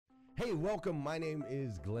Hey, welcome. My name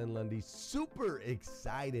is Glenn Lundy. Super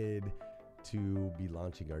excited to be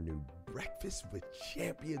launching our new Breakfast with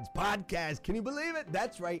Champions podcast. Can you believe it?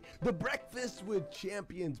 That's right. The Breakfast with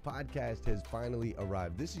Champions podcast has finally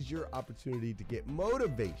arrived. This is your opportunity to get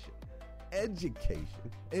motivation, education,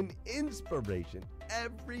 and inspiration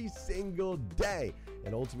every single day.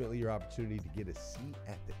 And ultimately, your opportunity to get a seat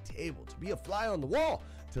at the table, to be a fly on the wall,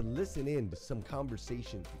 to listen in to some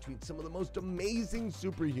conversations between some of the most amazing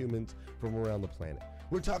superhumans from around the planet.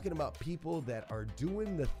 We're talking about people that are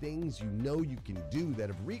doing the things you know you can do, that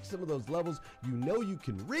have reached some of those levels you know you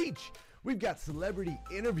can reach. We've got celebrity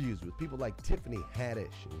interviews with people like Tiffany Haddish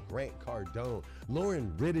and Grant Cardone,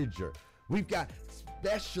 Lauren Rittiger. We've got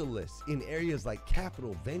specialists in areas like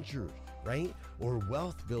capital ventures, right? Or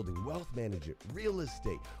wealth building, wealth management, real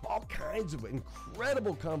estate, all kinds of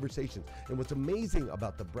incredible conversations. And what's amazing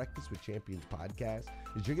about the Breakfast with Champions podcast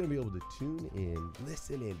is you're going to be able to tune in,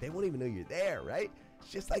 listen in. They won't even know you're there, right? It's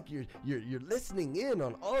just like you're listening in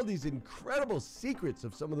on all these incredible secrets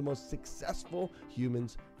of some of the most successful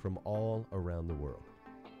humans from all around the world.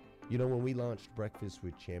 You know, when we launched Breakfast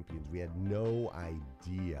with Champions, we had no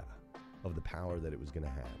idea of the power that it was going to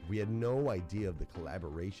have. We had no idea of the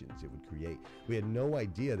collaborations it would create. We had no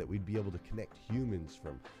idea that we'd be able to connect humans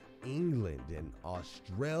from England and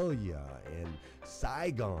Australia and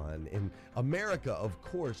Saigon and America, of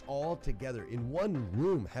course, all together in one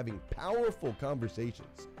room having powerful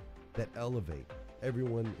conversations that elevate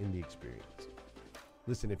everyone in the experience.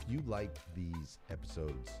 Listen, if you like these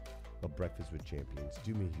episodes of Breakfast with Champions,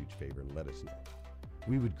 do me a huge favor and let us know.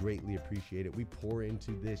 We would greatly appreciate it. We pour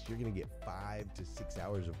into this. You're going to get 5 to 6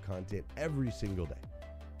 hours of content every single day,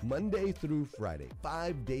 Monday through Friday,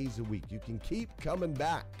 5 days a week. You can keep coming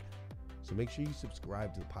back. So make sure you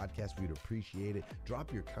subscribe to the podcast. We'd appreciate it.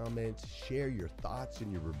 Drop your comments, share your thoughts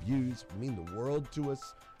and your reviews. It would mean the world to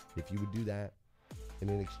us if you would do that. And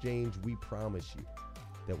in exchange, we promise you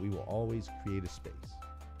that we will always create a space,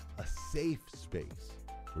 a safe space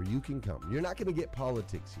where you can come. You're not going to get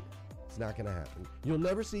politics here. It's not going to happen. You'll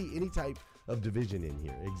never see any type of division in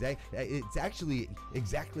here. It's actually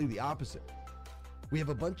exactly the opposite. We have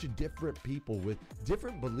a bunch of different people with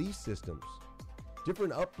different belief systems,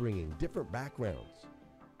 different upbringing, different backgrounds.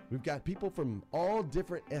 We've got people from all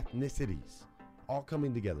different ethnicities all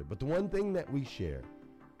coming together. But the one thing that we share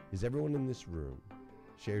is everyone in this room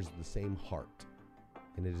shares the same heart.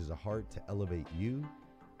 And it is a heart to elevate you,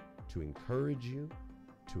 to encourage you,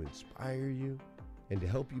 to inspire you, and to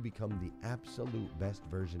help you become the absolute best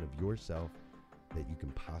version of yourself that you can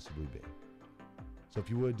possibly be. So if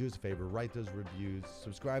you would, do us a favor, write those reviews,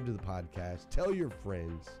 subscribe to the podcast, tell your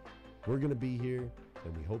friends. We're going to be here,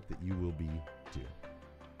 and we hope that you will be too.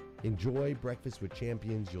 Enjoy Breakfast with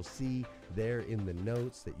Champions. You'll see there in the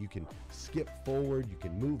notes that you can skip forward, you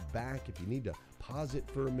can move back. If you need to pause it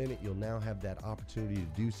for a minute, you'll now have that opportunity to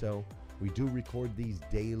do so. We do record these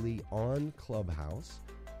daily on Clubhouse.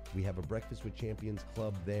 We have a Breakfast with Champions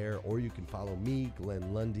club there, or you can follow me,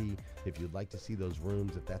 Glenn Lundy, if you'd like to see those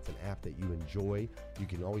rooms. If that's an app that you enjoy, you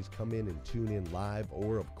can always come in and tune in live,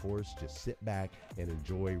 or of course, just sit back and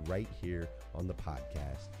enjoy right here on the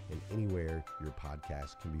podcast and anywhere your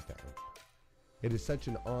podcast can be found. It is such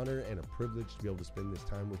an honor and a privilege to be able to spend this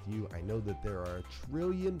time with you. I know that there are a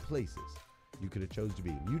trillion places you could have chose to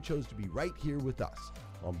be. You chose to be right here with us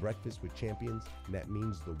on Breakfast with Champions, and that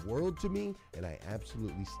means the world to me, and I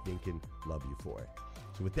absolutely stinking love you for it.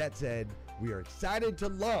 So with that said, we are excited to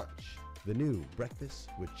launch the new Breakfast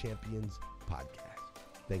with Champions podcast.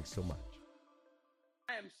 Thanks so much.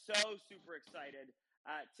 I am so super excited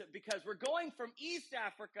because we're going from East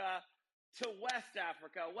Africa to West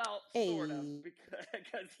Africa. Well, sort of,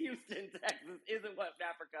 because Houston, Texas isn't West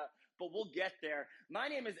Africa, but we'll get there. My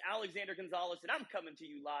name is Alexander Gonzalez, and I'm coming to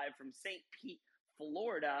you live from St. Pete,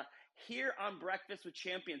 Florida, here on Breakfast with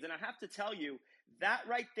Champions. And I have to tell you, that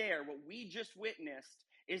right there, what we just witnessed,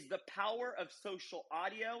 is the power of social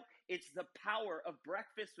audio. It's the power of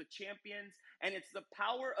Breakfast with Champions, and it's the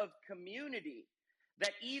power of community,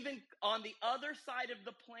 that even on the other side of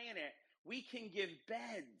the planet, we can give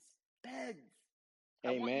beds. Amen.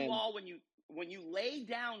 I want you all, when you lay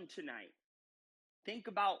down tonight, think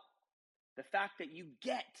about the fact that you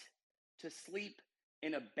get to sleep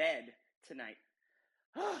in a bed tonight.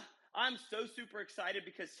 I'm so super excited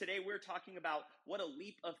because today we're talking about what a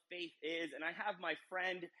leap of faith is. And I have my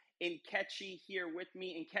friend Nkechi here with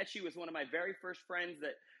me. Nkechi was one of my very first friends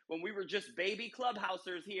that when we were just baby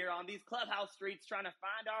clubhousers here on these clubhouse streets trying to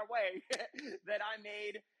find our way that I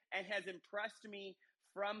made and has impressed me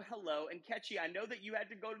from hello. Nkechi, I know that you had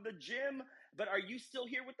to go to the gym, but are you still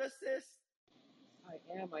here with us, sis? I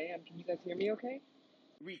am. Can you guys hear me okay?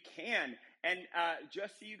 We can. And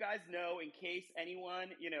just so you guys know, in case anyone,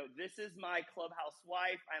 this is my clubhouse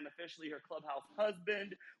wife. I'm officially her clubhouse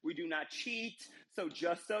husband. We do not cheat. So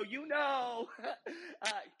just so you know,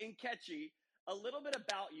 Nkechi, a little bit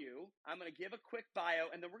about you. I'm going to give a quick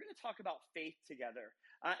bio, and then we're going to talk about faith together.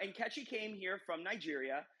 Nkechi came here from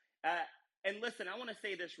Nigeria. And listen, I want to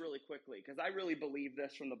say this really quickly because I really believe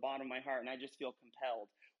this from the bottom of my heart, and I just feel compelled.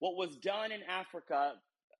 What was done in Africa,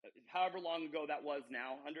 however long ago that was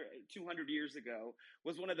now, 200 years ago,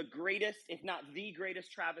 was one of the greatest, if not the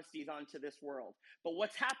greatest, travesties onto this world. But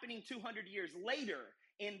what's happening 200 years later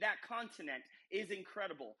in that continent is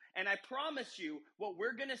incredible. And I promise you, what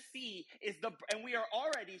we're going to see is and we are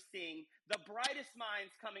already seeing the brightest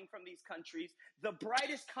minds coming from these countries, the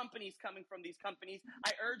brightest companies coming from these companies.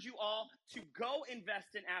 I urge you all to go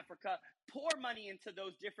invest in Africa, pour money into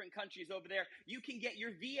those different countries over there. You can get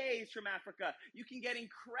your VAs from Africa. You can get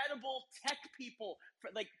incredible tech people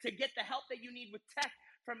to get the help that you need with tech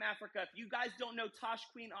from Africa. If you guys don't know Tosh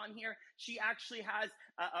Queen on here, she actually has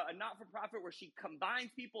a not-for-profit where she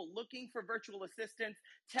combines people looking for virtual assistants,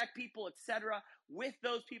 tech people, etc., with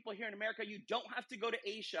those people here in America. You don't have to go to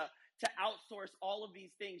Asia to outsource all of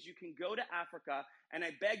these things. You can go to Africa, and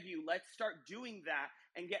I beg you, let's start doing that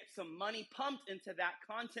and get some money pumped into that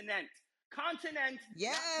continent.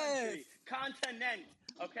 Yes. Not country, continent.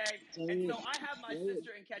 Okay, and so I have my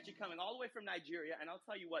sister Nkechi coming all the way from Nigeria, and I'll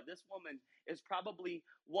tell you what, this woman is probably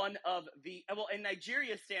one of the, well, in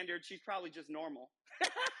Nigeria's standards, she's probably just normal.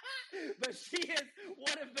 But she is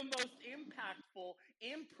one of the most impactful,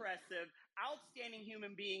 impressive, outstanding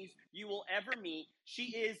human beings you will ever meet. She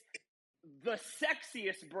is the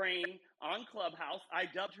sexiest brain on Clubhouse. I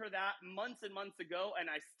dubbed her that months and months ago, and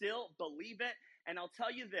I still believe it. And I'll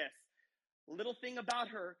tell you this. Little thing about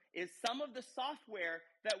her is some of the software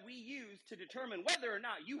that we use to determine whether or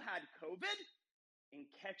not you had COVID,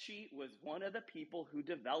 Nkechi was one of the people who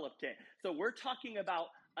developed it. So we're talking about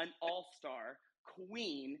an all-star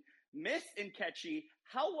queen. Miss Nkechi,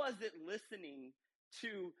 how was it listening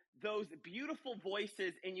to those beautiful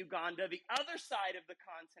voices in Uganda, the other side of the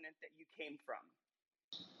continent that you came from?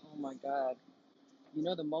 Oh my God. You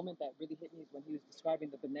know, the moment that really hit me is when he was describing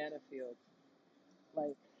the banana fields.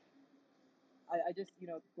 Like, I just,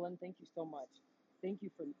 Glenn, thank you so much. Thank you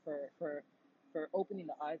for opening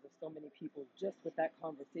the eyes of so many people just with that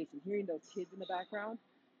conversation. Hearing those kids in the background,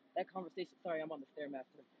 that conversation. Sorry, I'm on the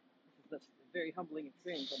Stairmaster. This is a very humbling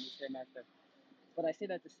experience on the Stairmaster. But I say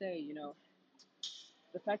that to say,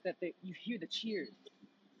 the fact that you hear the cheers.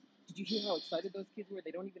 Did you hear how excited those kids were?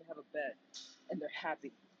 They don't even have a bed, and they're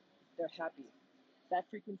happy. They're happy. That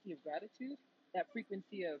frequency of gratitude, that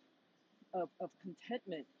frequency of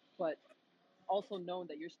contentment, but also knowing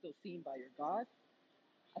that you're still seen by your God,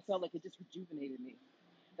 I felt like it just rejuvenated me.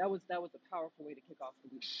 That was a powerful way to kick off the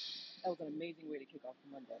week. That was an amazing way to kick off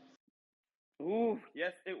the Monday. Ooh,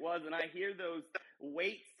 yes, it was. And I hear those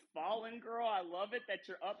weights falling, girl. I love it that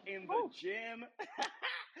you're up in the gym.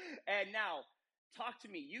 And now, talk to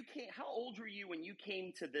me. How old were you when you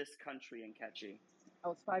came to this country, Nkechi? I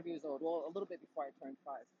was 5 years old. Well, a little bit before I turned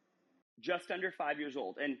 5. Just under 5 years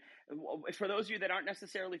old. And for those of you that aren't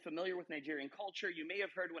necessarily familiar with Nigerian culture, you may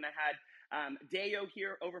have heard when I had Dayo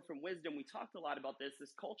here over from Wisdom, we talked a lot about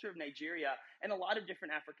this culture of Nigeria and a lot of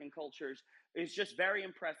different African cultures is just very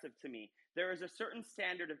impressive to me. There is a certain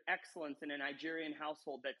standard of excellence in a Nigerian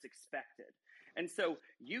household that's expected. And so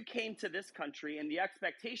you came to this country and the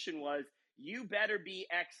expectation was you better be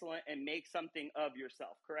excellent and make something of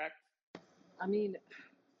yourself, correct? I mean,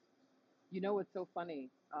 it's so funny.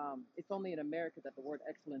 It's only in America that the word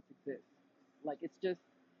excellence exists. Like, it's just,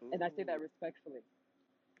 and I say that respectfully.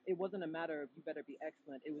 It wasn't a matter of you better be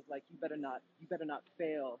excellent. It was like you better not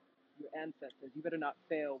fail your ancestors. You better not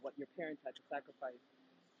fail what your parents had to sacrifice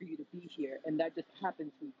for you to be here. And that just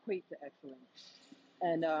happened to equate to excellence.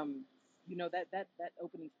 And that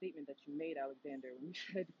opening statement that you made, Alexander, when you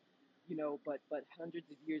said, but hundreds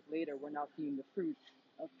of years later, we're now seeing the fruits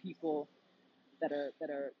of people that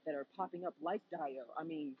are popping up like Dayo. I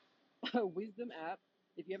mean, Wisdom app.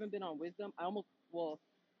 If you haven't been on Wisdom,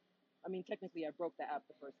 technically I broke the app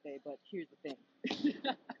the first day, but here's the thing.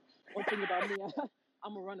 One thing about me,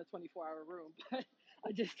 I'm gonna run a 24-hour room. But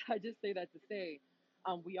I just say that to say,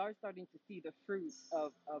 we are starting to see the fruits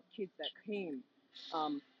of kids that came,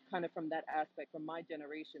 kind of from that aspect, from my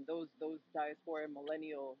generation, those diaspora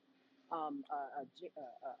millennial,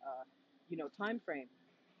 time frame.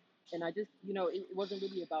 And I just, it wasn't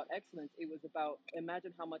really about excellence. It was about,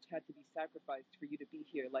 imagine how much had to be sacrificed for you to be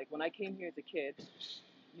here. Like, when I came here as a kid,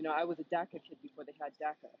 I was a DACA kid before they had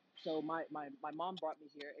DACA. So my mom brought me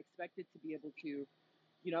here, expected to be able to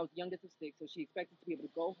You know, I was the youngest of six, so she expected to be able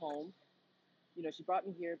to go home. You know, she brought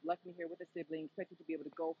me here, left me here with a sibling, expected to be able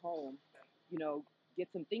to go home, you know, get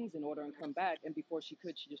some things in order and come back. And before she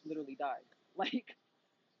could, she just literally died.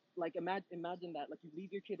 Like, imagine that. Like, you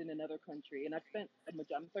leave your kid in another country, and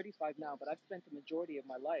I'm 35 now, but I've spent the majority of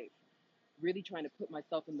my life really trying to put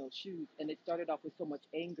myself in those shoes. And it started off with so much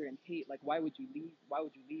anger and hate. Like, why would you leave? Why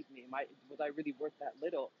would you leave me? Was I really worth that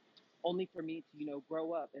little? Only for me to, you know,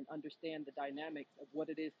 grow up and understand the dynamics of what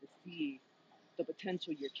it is to see the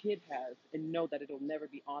potential your kid has and know that it'll never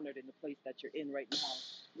be honored in the place that you're in right now.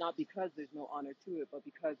 Not because there's no honor to it, but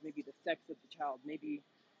because maybe the sex of the child, maybe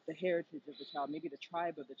the heritage of the child, maybe the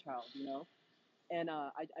tribe of the child, you know? And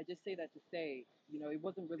I just say that to say, you know, it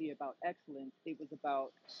wasn't really about excellence. It was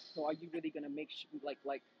about, so are you really going to make sure,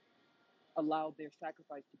 like allow their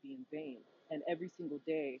sacrifice to be in vain? And every single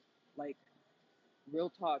day, like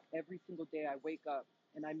real talk, every single day I wake up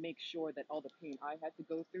and I make sure that all the pain I had to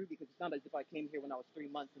go through, because it's not as if I came here when I was 3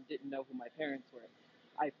 months and didn't know who my parents were.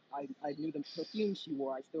 I knew the perfume she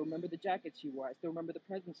wore. I still remember the jacket she wore. I still remember the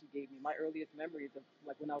presents she gave me. My earliest memories of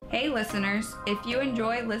like when I was. Hey listeners, if you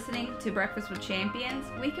enjoy listening to Breakfast with Champions,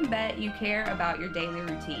 we can bet you care about your daily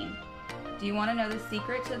routine. Do you want to know the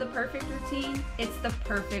secret to the perfect routine? It's the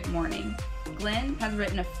perfect morning. Glenn has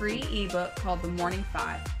written a free ebook called The Morning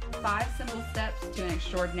 5. 5 simple steps to an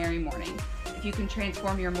extraordinary morning. If you can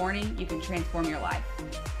transform your morning, you can transform your life.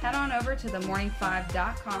 Head on over to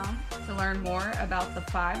themorning5.com to learn more about the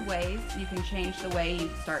 5 ways you can change the way you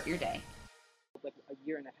start your day. Like a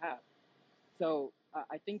year and a half. So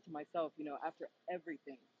I think to myself, you know, after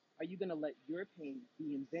everything, are you going to let your pain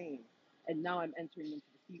be in vain? And now I'm entering into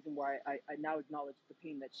the season where I now acknowledge the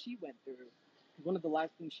pain that she went through. Because one of the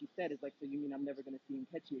last things she said is like, so you mean I'm never going to see him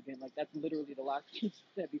catch you again? Like, that's literally the last thing she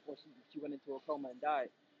said before she went into a coma and died.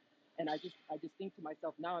 And I just think to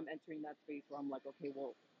myself, now I'm entering that space where I'm like, okay,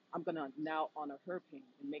 well, I'm going to now honor her pain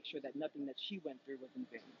and make sure that nothing that she went through was in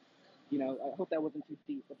vain. You know, I hope that wasn't too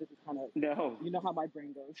deep, but this is kind of, No. you know how my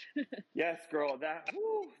brain goes. Yes, girl, that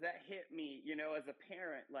hit me, you know, as a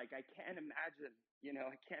parent. Like, I can't imagine,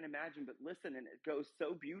 I can't imagine. But listen, and it goes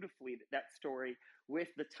so beautifully, that story, with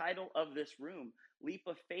the title of this room, Leap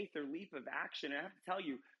of Faith or Leap of Action. And I have to tell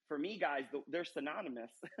you, for me, guys, they're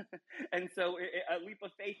synonymous. And so a leap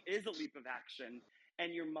of faith is a leap of action.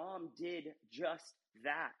 And your mom did just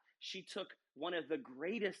that. She took one of the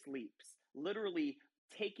greatest leaps, literally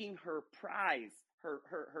taking her prize, her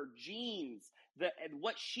genes,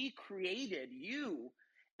 what she created, you,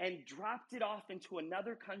 and dropped it off into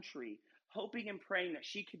another country, hoping and praying that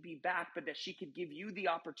she could be back, but that she could give you the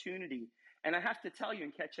opportunity. And I have to tell you,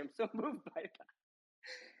 and catch, I'm so moved by that.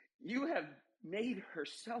 You have made her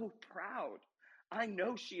so proud. I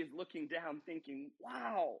know she is looking down thinking,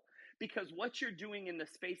 wow, because what you're doing in the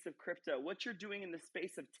space of crypto, what you're doing in the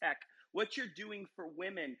space of tech, what you're doing for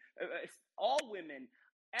women, all women,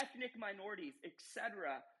 ethnic minorities,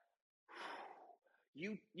 etc.,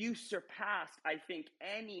 you surpassed, I think,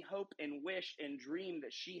 any hope and wish and dream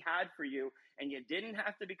that she had for you, and you didn't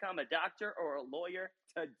have to become a doctor or a lawyer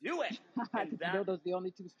to do it. And You know, those are the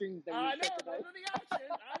only 2 streams that we I know, expect those are the options.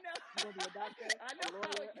 I know. You're going to be a doctor, I know. a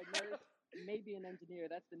lawyer, a nurse, maybe an engineer.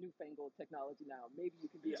 That's the newfangled technology now. Maybe you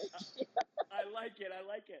can be an engineer. I like it. I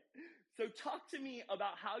like it. So talk to me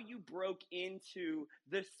about how you broke into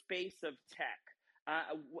the space of tech.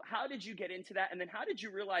 How did you get into that? And then how did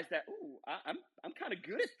you realize that, ooh, I'm kind of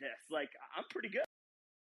good at this. Like, I'm pretty good.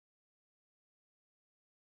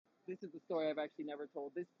 This is the story I've actually never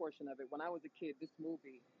told. This portion of it. When I was a kid, this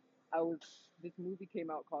movie came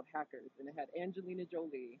out called Hackers, and it had Angelina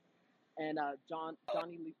Jolie and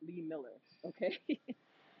Johnny Lee Miller. Okay,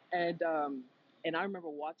 and and I remember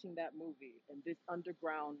watching that movie and this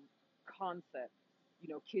underground concept, you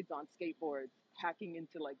know, kids on skateboards hacking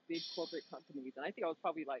into like big corporate companies. And I think I was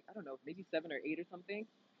probably like, I don't know, maybe 7 or 8 or something.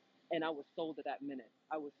 And I was sold at that minute.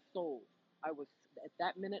 I was sold. I was At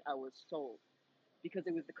that minute I was sold, because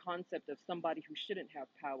it was the concept of somebody who shouldn't have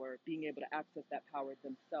power being able to access that power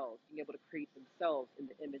themselves, being able to create themselves in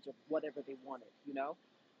the image of whatever they wanted, you know?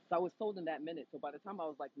 So I was sold in that minute. So by the time I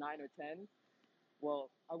was like 9 or 10, well,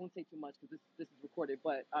 I won't say too much because this is recorded,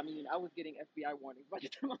 but I mean, I was getting FBI warnings by the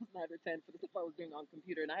time I was 9 or 10 for the stuff I was doing on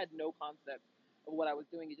computer, and I had no concept of what I was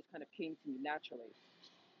doing. It just kind of came to me naturally.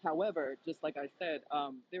 However, just like I said,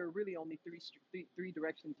 there were really only three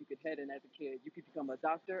directions you could head in as a kid. You could become a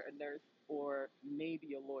doctor, a nurse, or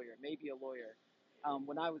maybe a lawyer. Maybe a lawyer.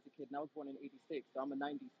 When I was a kid, and I was born in '86, so I'm a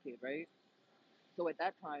 '90s kid, right? So at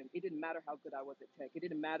that time, it didn't matter how good I was at tech. It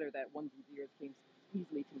didn't matter that ones and zeros came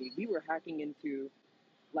easily to me. We were hacking into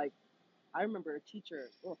like I remember a teacher,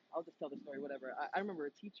 oh, I'll just tell the story, whatever. I remember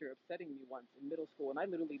a teacher upsetting me once in middle school, and I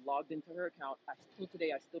literally logged into her account. Till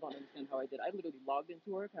today, I still don't understand how I did. I literally logged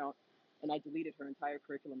into her account, and I deleted her entire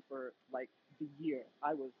curriculum for like the year.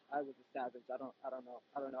 I was a savage. I don't know.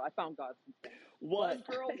 I found God since then. Was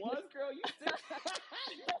But girl, you still you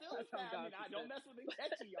still I found I God mean, since don't then. mess with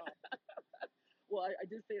Nkechi, y'all. Well, I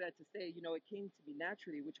just say that to say, it came to me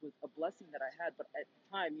naturally, which was a blessing that I had. But at the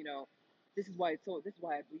time, this is why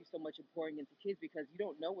I believe so much in pouring into kids, because you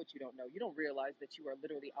don't know what you don't know. You don't realize that you are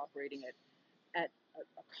literally operating at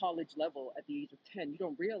a college level at the age of 10. You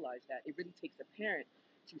don't realize that. It really takes a parent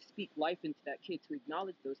to speak life into that kid, to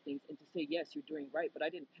acknowledge those things and to say, yes, you're doing right. But I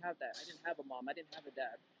didn't have that. I didn't have a mom. I didn't have a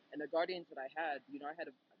dad. And the guardians that I had, I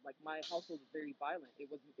had like, my household was very violent.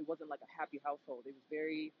 It wasn't like a happy household. It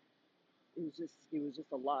was just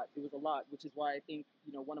a lot. It was a lot, which is why I think,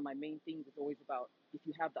 one of my main things is always about, if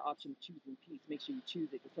you have the option of choosing peace, make sure you choose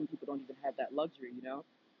it, because some people don't even have that luxury. So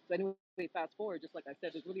anyway, fast forward, just like I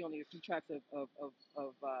said, there's really only a few tracks of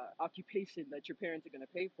occupation that your parents are going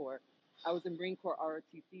to pay for. I was in Marine Corps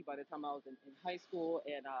ROTC by the time I was in high school,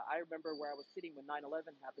 and I remember where I was sitting when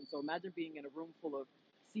 9/11 happened. So imagine being in a room full of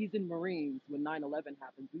seasoned Marines when 9/11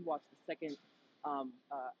 happened. We watched the second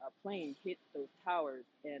a plane hit those towers,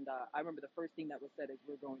 and I remember the first thing that was said is,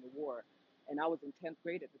 "We're going to war," and I was in 10th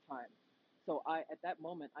grade at the time. So at that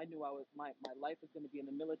moment, I knew my life was going to be in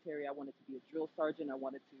the military. I wanted to be a drill sergeant. I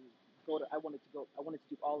wanted to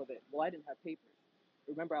do all of it. Well, I didn't have papers.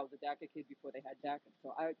 Remember, I was a DACA kid before they had DACA,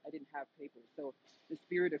 so I didn't have papers. So the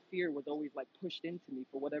spirit of fear was always like pushed into me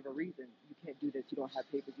for whatever reason. You can't do this. You don't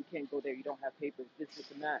have papers. You can't go there. You don't have papers. This,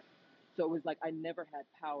 and that. So it was like I never had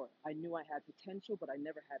power. I knew I had potential, but I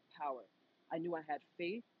never had power. I knew I had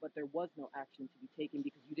faith, but there was no action to be taken,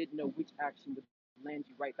 because you didn't know which action would land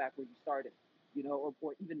you right back where you started, or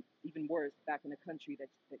even worse, back in a country that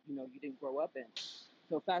you didn't grow up in.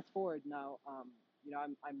 So fast forward now,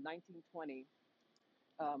 I'm 19, 20.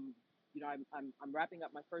 I'm wrapping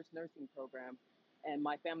up my first nursing program, and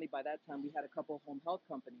my family, by that time, we had a couple of home health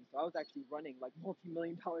companies. So I was actually running like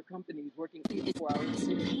multi-million-dollar companies, working 84 hours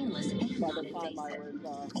a week. By the time I was,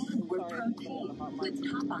 sorry, I think somebody on the hotline.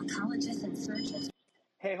 With top oncologists and surgeons.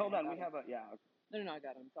 Hey, Oh, hold I on. got We him. have a yeah. No, I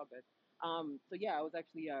got him. It's all good. So yeah, I was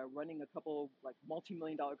actually running a couple like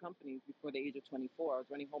multi-million-dollar companies before the age of 24. I was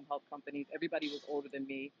running home health companies. Everybody was older than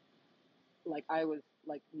me. Like I was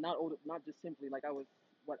like not older, not just simply like I was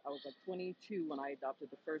like 22 when I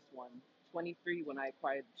adopted the first one, 23 when I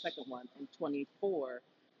acquired the second one, and 24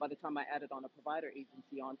 by the time I added on a provider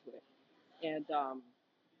agency onto it. And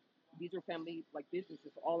these were family like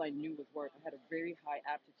businesses. So all I knew was work. I had a very high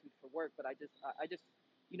aptitude for work, but I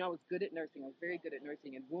was good at nursing. I was very good at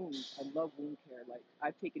nursing and wounds. I love wound care. Like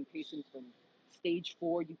I've taken patients from stage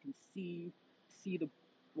 4. You can see the,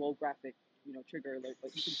 well, graphic, trigger alert,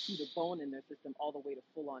 but you can see the bone in their system all the way to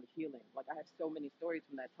full on healing. Like I have so many stories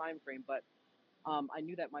from that time frame, but I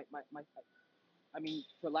knew that my I mean,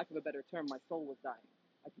 for lack of a better term, my soul was dying.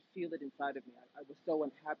 I could feel it inside of me. I was so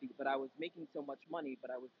unhappy, but I was making so much money,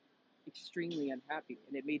 but I was extremely unhappy,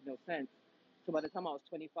 and it made no sense. So by the time I was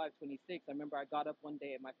 25, 26, I remember I got up one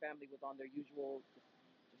day and my family was on their usual just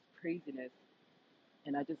craziness.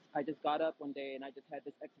 And I just got up one day and I just had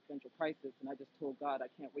this existential crisis, and I just told God, I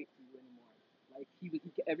can't wait for you anymore. Like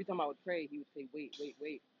every time I would pray, he would say, wait, wait,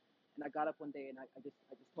 wait. And I got up one day and I just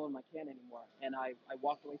told him I can't anymore. And I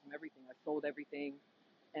walked away from everything. I sold everything.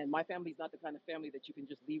 And my family's not the kind of family that you can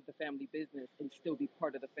just leave the family business and still be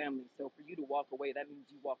part of the family. So for you to walk away, that means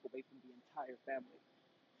you walk away from the entire family.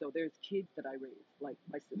 So there's kids that I raised, like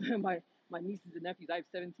my my nieces and nephews. I have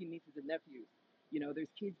 17 nieces and nephews.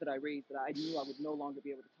 There's kids that I raised that I knew I would no longer be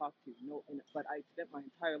able to talk to. No, but I spent my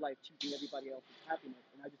entire life choosing everybody else's happiness,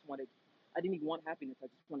 and I didn't even want happiness. I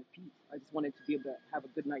just wanted peace. I just wanted to be able to have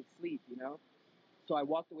a good night's sleep. So I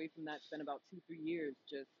walked away from that, spent about 2, 3 years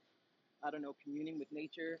just, I don't know, communing with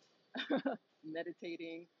nature,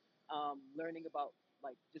 meditating, learning about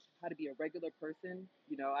like just how to be a regular person.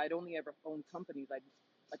 I'd only ever owned companies.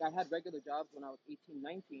 I had regular jobs when I was 18,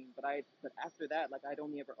 19, but after that, like I'd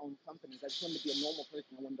only ever owned companies. I just wanted to be a normal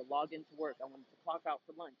person. I wanted to log into work. I wanted to clock out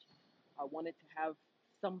for lunch. I wanted to have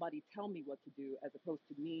somebody tell me what to do, as opposed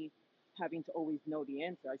to me having to always know the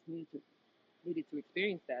answer. I just needed to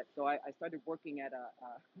experience that. So I started working at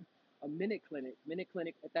a Minute Clinic. Minute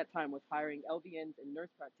Clinic at that time was hiring LVNs and nurse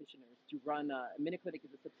practitioners to run. A Minute Clinic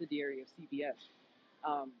is a subsidiary of CVS.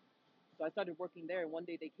 Um, so I started working there, and one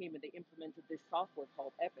day they came and they implemented this software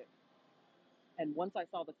called Epic. And once I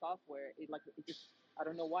saw the software, it just, I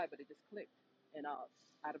don't know why, but it just clicked. And out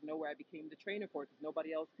of nowhere, I became the trainer for it because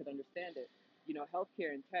nobody else could understand it.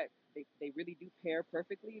 Healthcare and tech, they really do pair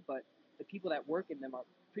perfectly, but the people that work in them are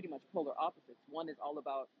pretty much polar opposites. One is all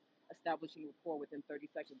about establishing rapport within 30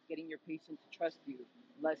 seconds, getting your patient to trust you,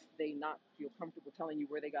 lest they not feel comfortable telling you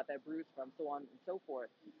where they got that bruise from, so on and so forth.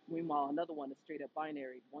 Meanwhile, another one is straight up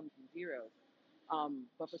binary, ones and zeros.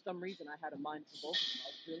 But for some reason, I had a mind for both of them. I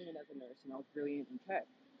was brilliant as a nurse, and I was brilliant in tech.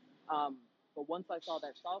 But once I saw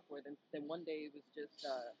that software, then one day it was just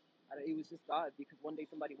God, because one day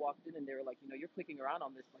somebody walked in and they were like, you're clicking around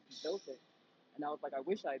on this like you built it. And I was like, I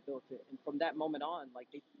wish I had built it. And from that moment on, like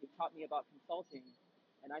they taught me about consulting,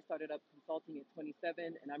 and I started up consulting at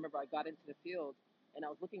 27. And I remember I got into the field and I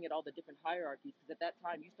was looking at all the different hierarchies, because at that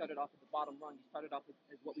time you started off at the bottom rung. You started off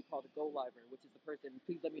as what we call the go-liver, which is the person.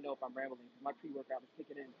 Please let me know if I'm rambling, because my pre-workout is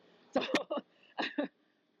kicking in. So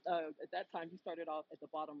at that time, you started off at the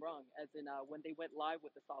bottom rung, as in when they went live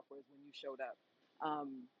with the software is when you showed up.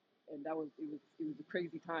 And it was a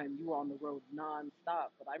crazy time. You were on the road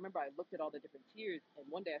nonstop. But I remember I looked at all the different tiers, and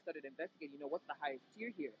one day I started investigating, what's the highest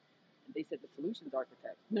tier here? And they said the solutions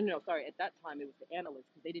architect. No, sorry. At that time, it was the analyst,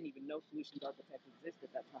 because they didn't even know solutions architect existed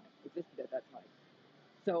at that time.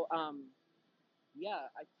 So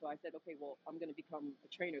so I said, okay, well, I'm going to become a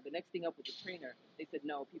trainer. The next thing up was a trainer. They said,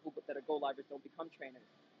 no, people that are go-livers don't become trainers.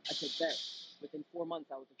 I said, bet. Within 4 months,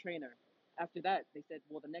 I was a trainer. After that, they said,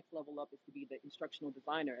 well, the next level up is to be the instructional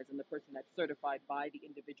designer, as in the person that's certified by the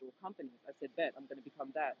individual companies. I said, bet, I'm going to become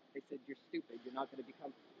that. They said, you're stupid. You're not going to become.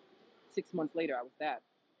 6 months later, I was that.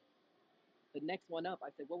 The next one up, I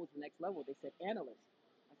said, what was the next level? They said, analyst.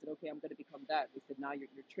 I said, okay, I'm going to become that. They said, now you're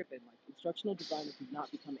tripping. Like, instructional designers do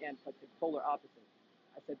not become like the polar opposite.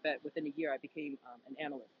 I said, bet. Within a year, I became an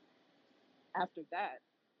analyst. After that,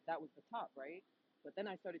 that was the top, right? But then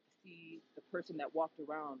I started to see the person that walked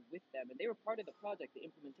around with them, and they were part of the project, the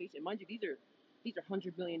implementation. Mind you, these are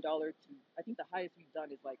 $100 million to, I think the highest we've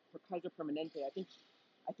done is like for Kaiser Permanente. I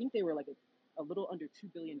think they were like a little under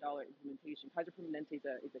 $2 billion implementation. Kaiser Permanente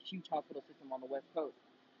is a huge hospital system on the West Coast,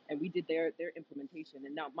 and we did their implementation.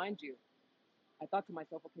 And now, mind you, I thought to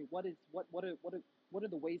myself, okay, what are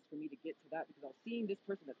the ways for me to get to that? Because I was seeing this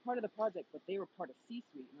person that's part of the project, but they were part of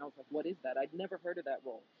C-suite, and I was like, what is that? I'd never heard of that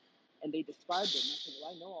role. And they described it, and I said, well,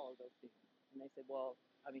 I know all of those things. And they said, well,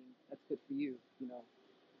 I mean, that's good for you,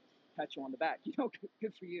 pat you on the back,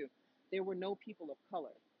 good for you. There were no people of color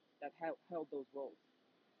that held those roles.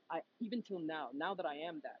 Even till now that I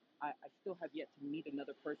am that, I still have yet to meet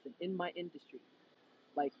another person in my industry.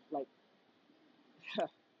 Like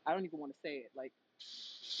I don't even want to say it. Like,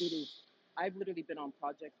 it is, I've literally been on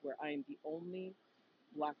projects where I am the only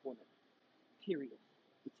Black woman, period.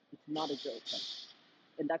 It's not a joke.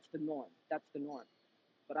 And that's the norm.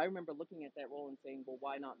 But I remember looking at that role and saying, well,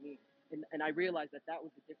 why not me? And I realized that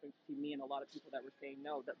was the difference between me and a lot of people that were saying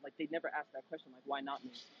no, that like they never asked that question, like, why not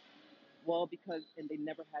me? Well, because, and they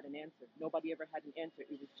never had an answer. Nobody ever had an answer.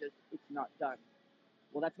 It was just, it's not done.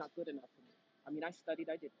 Well, that's not good enough for me. I mean, I studied,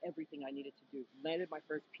 I did everything I needed to do, landed my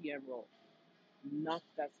first PM role, knocked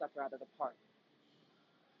that sucker out of the park.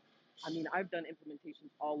 I mean, I've done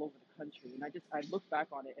implementations all over the country, and I look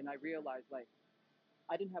back on it and I realized, like,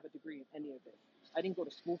 I didn't have a degree in any of this. I didn't go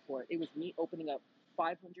to school for it. It was me opening up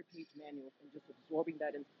 500-page manuals and just absorbing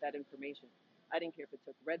that information. I didn't care if it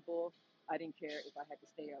took Red Bull. I didn't care if I had to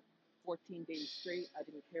stay up 14 days straight. I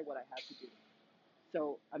didn't care what I had to do.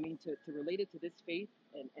 So, I mean, to relate it to this faith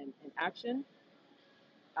and action,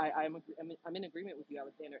 I'm in agreement with you,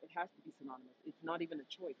 Alexander. It has to be synonymous. It's not even a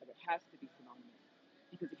choice. Like, it has to be synonymous.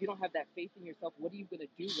 Because if you don't have that faith in yourself, what are you going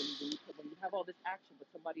to do when you have all this action,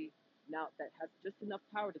 but somebody now that has just enough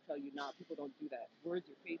power to tell you, nah, people don't do that. Where's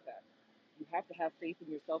your faith at? You have to have faith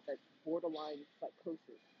in yourself that's borderline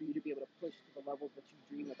psychosis for you to be able to push to the levels that you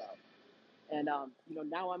dream about. And,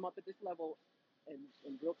 now I'm up at this level, and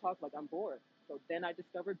in real talk, like, I'm bored. So then I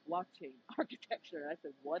discovered blockchain architecture. I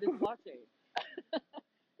said, what is blockchain?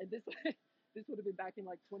 And this would have been back in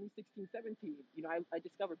like 2016, 17. I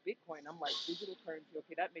discovered Bitcoin. I'm like, digital currency.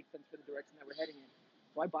 Okay, that makes sense for the direction that we're heading in.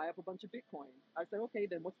 So I buy up a bunch of Bitcoin. I said, okay,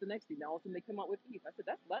 then what's the next thing? Now all of a sudden they come out with ETH. I said,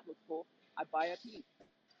 that looks cool. I buy up ETH.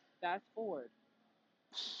 Fast forward,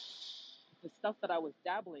 the stuff that I was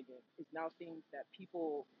dabbling in is now things that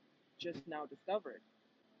people just now discovered.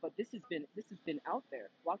 But this has been out there.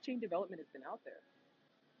 Blockchain development has been out there.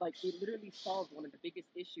 Like, it literally solved one of the biggest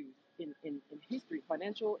issues in history,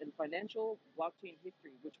 financial blockchain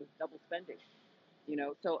history, which was double spending.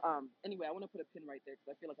 So anyway, I want to put a pin right there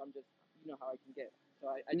because I feel like I'm just, how I can get. So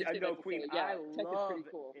I just No, Queen, yeah, I tech is love pretty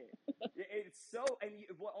cool. it. It's so, and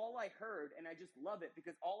all I heard, and I just love it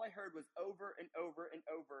because all I heard was over and over and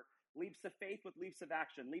over, leaps of faith with leaps of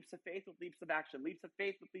action, leaps of faith with leaps of action, leaps of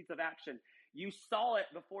faith with leaps of action. You saw it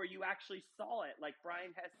before you actually saw it, like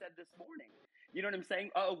Brian has said this morning. You know what I'm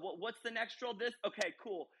saying? Oh, what's the next role? This? Okay,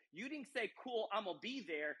 cool. You didn't say, cool, I'm going to be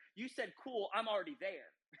there. You said, cool, I'm already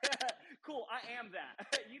there. Cool, I am that.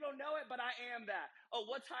 You don't know it, but I am that. Oh,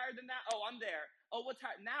 what's higher than that? Oh, I'm there. Oh, what's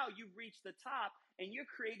higher? Now you've reached the top and you're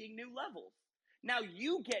creating new levels. Now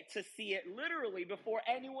you get to see it literally before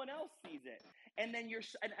anyone else sees it. And then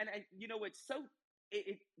and you know,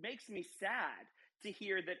 it makes me sad to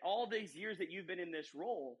hear that all these years that you've been in this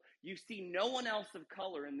role, you see no one else of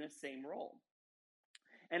color in this same role.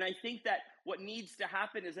 And I think that what needs to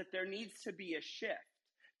happen is that there needs to be a shift.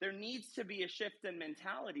 There needs to be a shift in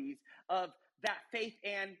mentalities of that faith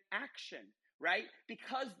and action, right?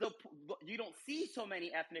 Because you don't see so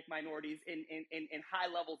many ethnic minorities in high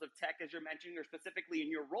levels of tech, as you're mentioning, or specifically in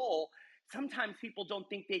your role, sometimes people don't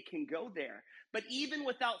think they can go there. But even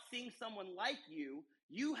without seeing someone like you,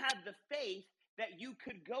 you have the faith that you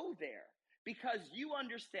could go there because you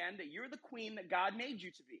understand that you're the queen that God made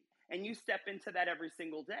you to be. And you step into that every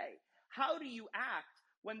single day. How do you act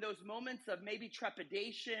when those moments of maybe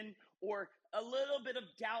trepidation or a little bit of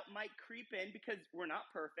doubt might creep in? Because we're not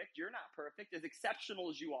perfect. You're not perfect. As exceptional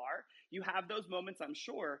as you are, you have those moments, I'm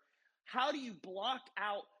sure. How do you block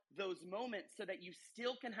out those moments so that you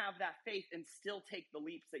still can have that faith and still take the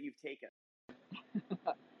leaps that you've taken?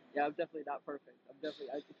 Yeah, I'm definitely not perfect.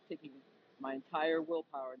 It's taking my entire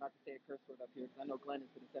willpower not to say a curse word up here because I know Glenn is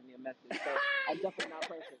going to send me a message. So I'm definitely not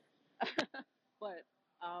perfect. But,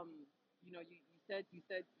 you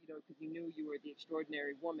said, because you knew you were the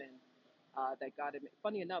extraordinary woman that God had.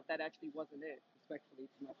 Funny enough, that actually wasn't it. Respectfully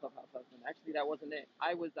to my clubhouse husband, actually that wasn't it.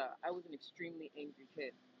 I was an extremely angry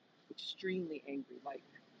kid, extremely angry. Like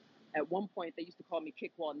at one point, they used to call me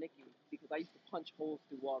Kickwall Nikki because I used to punch holes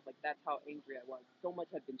through walls. Like that's how angry I was. So much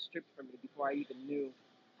had been stripped from me before I even knew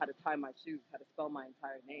how to tie my shoes, how to spell my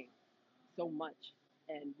entire name. So much.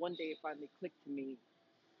 And one day it finally clicked to me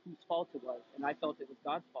whose fault it was, and I felt it was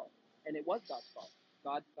God's fault, and it was God's fault.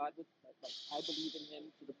 God was like, I believe in Him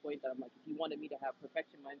to the point that I'm like, if He wanted me to have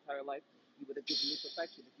perfection my entire life, He would have given me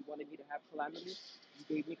perfection. If He wanted me to have calamity, He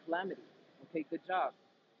gave me calamity. Okay, good job.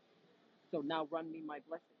 So now run me my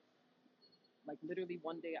blessing. Like literally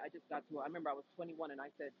one day I just got to, I remember I was 21 and I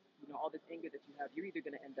said, all this anger that you have, you're either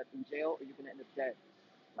going to end up in jail or you're going to end up dead.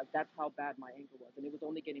 Like that's how bad my anger was, and it was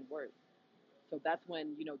only getting worse. So that's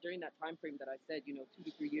when, during that time frame that I said, 2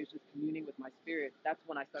 to 3 years just communing with my spirit, that's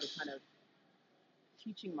when I started kind of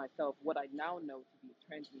teaching myself what I now know to be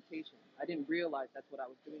transmutation. I didn't realize that's what I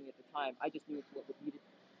was doing at the time. I just knew it's what was needed.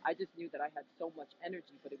 I just knew that I had so much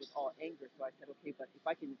energy, but it was all anger. So I said, okay, but if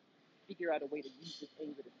I can figure out a way to use this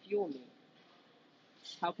anger to fuel me,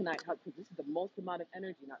 how can I, because this is the most amount of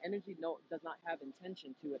energy. Now, energy does not have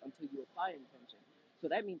intention to it until you apply intention. So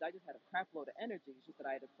that means I just had a crap load of energy. It's just that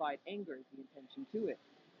I had applied anger as the intention to it.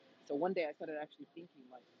 So one day I started actually thinking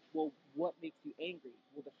like, well, what makes you angry?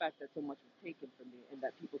 Well, the fact that so much was taken from me and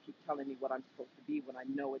that people keep telling me what I'm supposed to be when I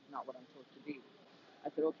know it's not what I'm supposed to be. I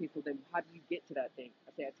said, okay, so then how do you get to that thing?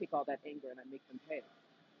 I say, I take all that anger and I make them pay.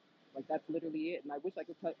 Like that's literally it. And I wish I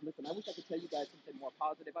could tell you guys something more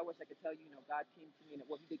positive. I wish I could tell you, God came to me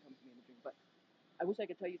he did come to me in a dream, but I wish I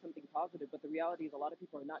could tell you something positive, but the reality is a lot of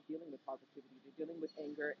people are not dealing with positivity. They're dealing with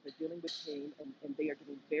anger, they're dealing with pain, and they are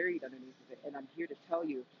getting buried underneath of it. And I'm here to tell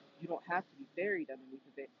you, you don't have to be buried underneath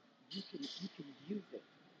of it. You can use it.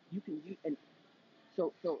 You can use, and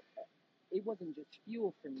so it wasn't just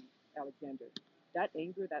fuel for me, Alexander. That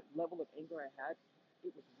anger, that level of anger I had,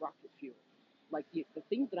 it was rocket fuel. Like the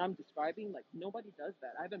things that I'm describing, like nobody does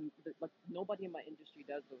that. Like nobody in my industry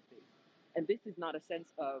does those things. And this is not a sense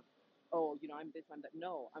of, oh, I'm this, I'm that.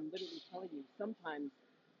 No, I'm literally telling you, sometimes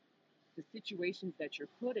the situations that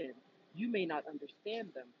you're put in, you may not understand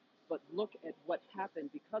them, but look at what happened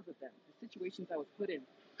because of them. The situations I was put in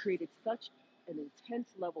created such an intense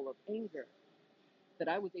level of anger that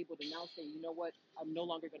I was able to now say, you know what, I'm no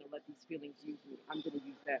longer going to let these feelings use me. I'm going to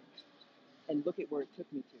use them. And look at where it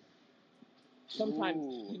took me to. Sometimes,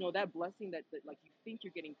 that blessing that like you think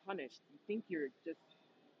you're getting punished, you think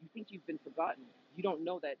you've been forgotten. You don't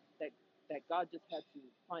know that God just had to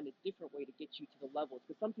find a different way to get you to the levels.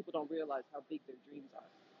 Because some people don't realize how big their dreams are.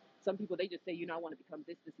 Some people, they just say, I want to become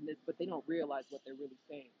this, this, and this, but they don't realize what they're really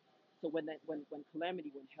saying. So when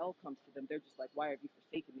calamity, when hell comes to them, they're just like, why have you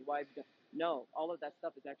forsaken me? Why have you done? No, all of that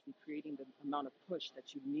stuff is actually creating the amount of push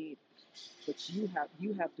that you need. But you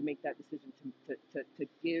have to make that decision to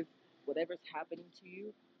give whatever's happening to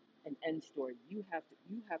you an end story. You have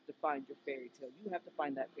to find your fairy tale. You have to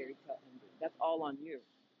find that fairy tale ending. That's all on you.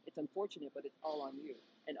 It's unfortunate, but it's all on you.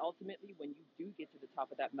 And ultimately, when you do get to the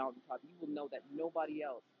top of that mountaintop, you will know that nobody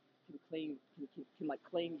else can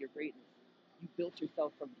claim your greatness. You built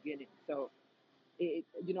yourself from the beginning. So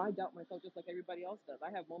I doubt myself just like everybody else does. I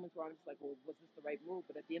have moments where I'm just like, well, was this the right move?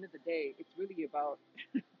 But at the end of the day, it's really about,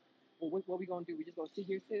 well, what are we going to do? We just going to sit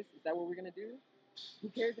here, sis? Is that what we're going to do? Who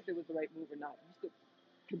cares if it was the right move or not? You still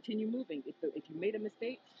continue moving. If you made a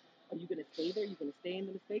mistake, are you going to stay there? Are you going to stay in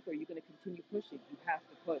the mistake, or are you going to continue pushing? You have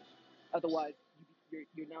to push. Otherwise,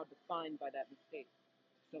 you're now defined by that mistake.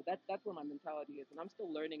 So that's where my mentality is. And I'm still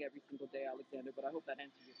learning every single day, Alexander, but I hope that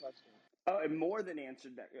answers your question. Oh, it more than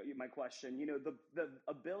answered my question. The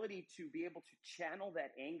ability to be able to channel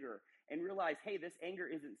that anger and realize, hey, this anger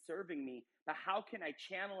isn't serving me, but how can I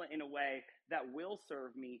channel it in a way that will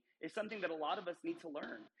serve me is something that a lot of us need to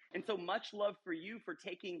learn. And so much love for you for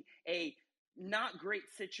taking a not great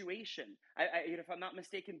situation. If I'm not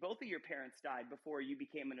mistaken, both of your parents died before you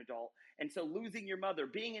became an adult. And so losing your mother,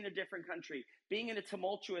 being in a different country, being in a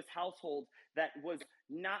tumultuous household that was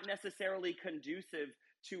not necessarily conducive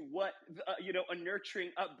to what a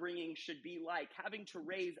nurturing upbringing should be like, having to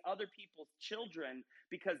raise other people's children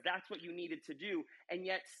because that's what you needed to do, and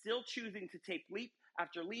yet still choosing to take leap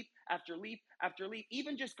after leap after leap after leap,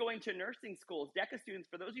 even just going to nursing schools. DECA students,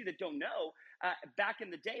 for those of you that don't know, back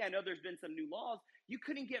in the day, I know there's been some new laws, you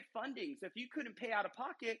couldn't get funding. So if you couldn't pay out of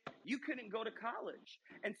pocket, you couldn't go to college.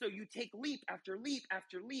 And so you take leap after leap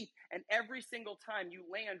after leap, and every single time you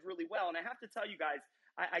land really well. And I have to tell you guys,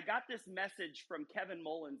 I got this message from Kevin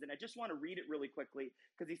Mullins, and I just want to read it really quickly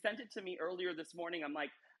because he sent it to me earlier this morning. I'm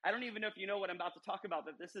like, I don't even know if you know what I'm about to talk about,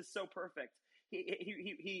 but this is so perfect.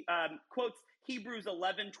 He quotes Hebrews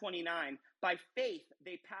 11:29. By faith,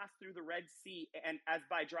 they passed through the Red Sea and as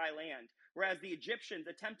by dry land, whereas the Egyptians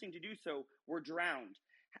attempting to do so were drowned.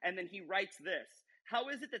 And then he writes this: how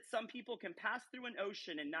is it that some people can pass through an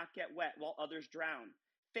ocean and not get wet while others drown?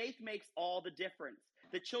 Faith makes all the difference.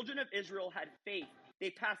 The children of Israel had faith. They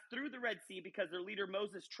passed through the Red Sea because their leader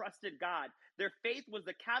Moses trusted God. Their faith was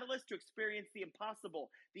the catalyst to experience the impossible.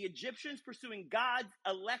 The Egyptians, pursuing God's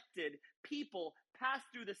elected people, passed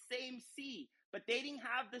through the same sea, but they didn't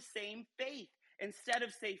have the same faith. Instead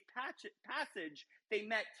of safe passage, they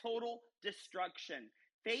met total destruction.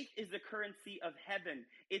 Faith is the currency of heaven.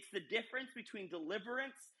 It's the difference between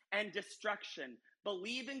deliverance and destruction.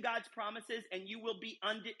 Believe in God's promises and you will be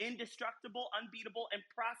indestructible, unbeatable, and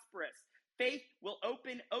prosperous. Faith will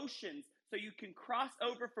open oceans so you can cross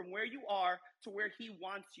over from where you are to where he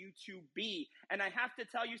wants you to be. And I have to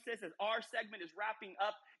tell you, sis, as our segment is wrapping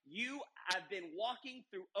up, you have been walking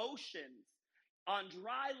through oceans on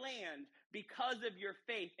dry land because of your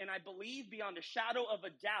faith. And I believe beyond a shadow of a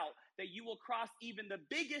doubt that you will cross even the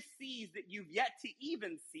biggest seas that you've yet to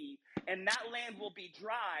even see. And that land will be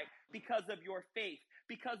dry because of your faith,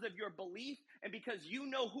 because of your belief, and because you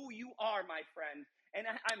know who you are, my friend. And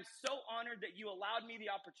I'm so honored that you allowed me the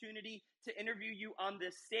opportunity to interview you on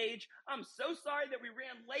this stage. I'm so sorry that we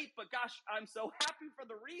ran late, but gosh, I'm so happy for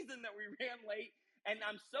the reason that we ran late. And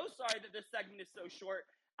I'm so sorry that this segment is so short.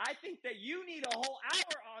 I think that you need a whole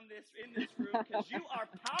hour in this room because you are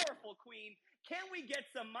powerful, Queen. Can we get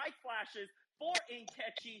some mic flashes for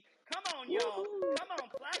Nkechi? Come on, y'all. Come on,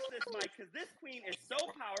 flash this mic because this queen is so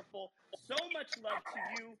powerful. So much love to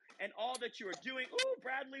you and all that you are doing. Ooh,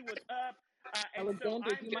 Bradley was up.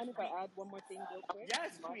 Alexander, do you mind if I add one more thing real quick?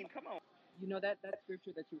 Yes, Queen, come on. You know, that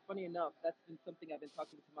scripture that you, funny enough, that's been something I've been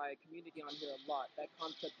talking to my community on here a lot. That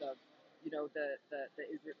concept of, the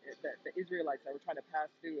Israelites that were trying to pass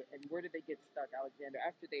through, and where did they get stuck, Alexander?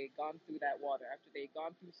 After they had gone through that water, after they had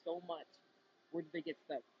gone through so much, where did they get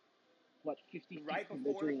stuck? 50 right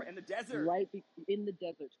before in the desert. Right in the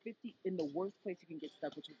desert. 50 in the worst place you can get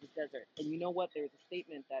stuck, which is the desert. And you know what? There's a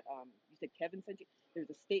statement that you said Kevin sent you.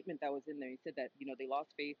 There's a statement that was in there. He said that they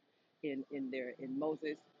lost faith in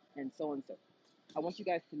Moses and so and so. I want you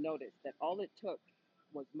guys to notice that all it took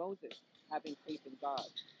was Moses having faith in God.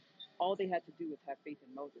 All they had to do was have faith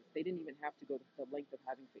in Moses. They didn't even have to go to the length of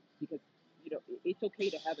having faith because it's okay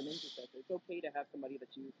to have an intercessor. It's okay to have somebody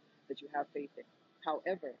that you have faith in.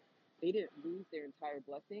 However, they didn't lose their entire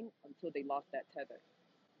blessing until they lost that tether.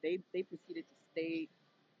 They proceeded to stay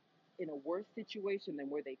in a worse situation than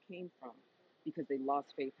where they came from because they lost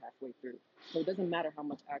faith halfway through. So it doesn't matter how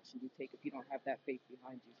much action you take if you don't have that faith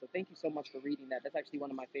behind you. So thank you so much for reading that. That's actually one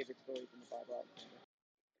of my favorite stories in the Bible, Alexander.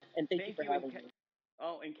 And thank you for having me.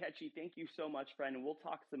 Oh, Nkechi, thank you so much, friend. And we'll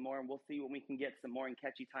talk some more, and we'll see when we can get some more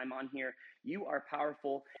Nkechi time on here. You are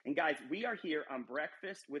powerful. And guys, we are here on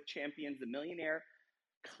Breakfast with Champions, the Millionaire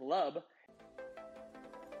Club.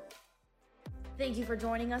 Thank you for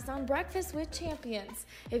joining us on Breakfast with Champions.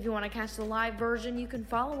 If you want to catch the live version, you can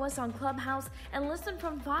follow us on Clubhouse and listen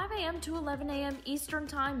from 5 a.m. to 11 a.m. Eastern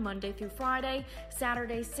Time, Monday through Friday,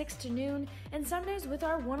 Saturdays 6 to noon, and Sundays with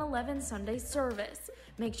our 111 Sunday service.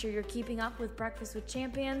 Make sure you're keeping up with Breakfast with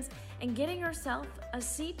Champions and getting yourself a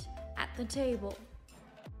seat at the table.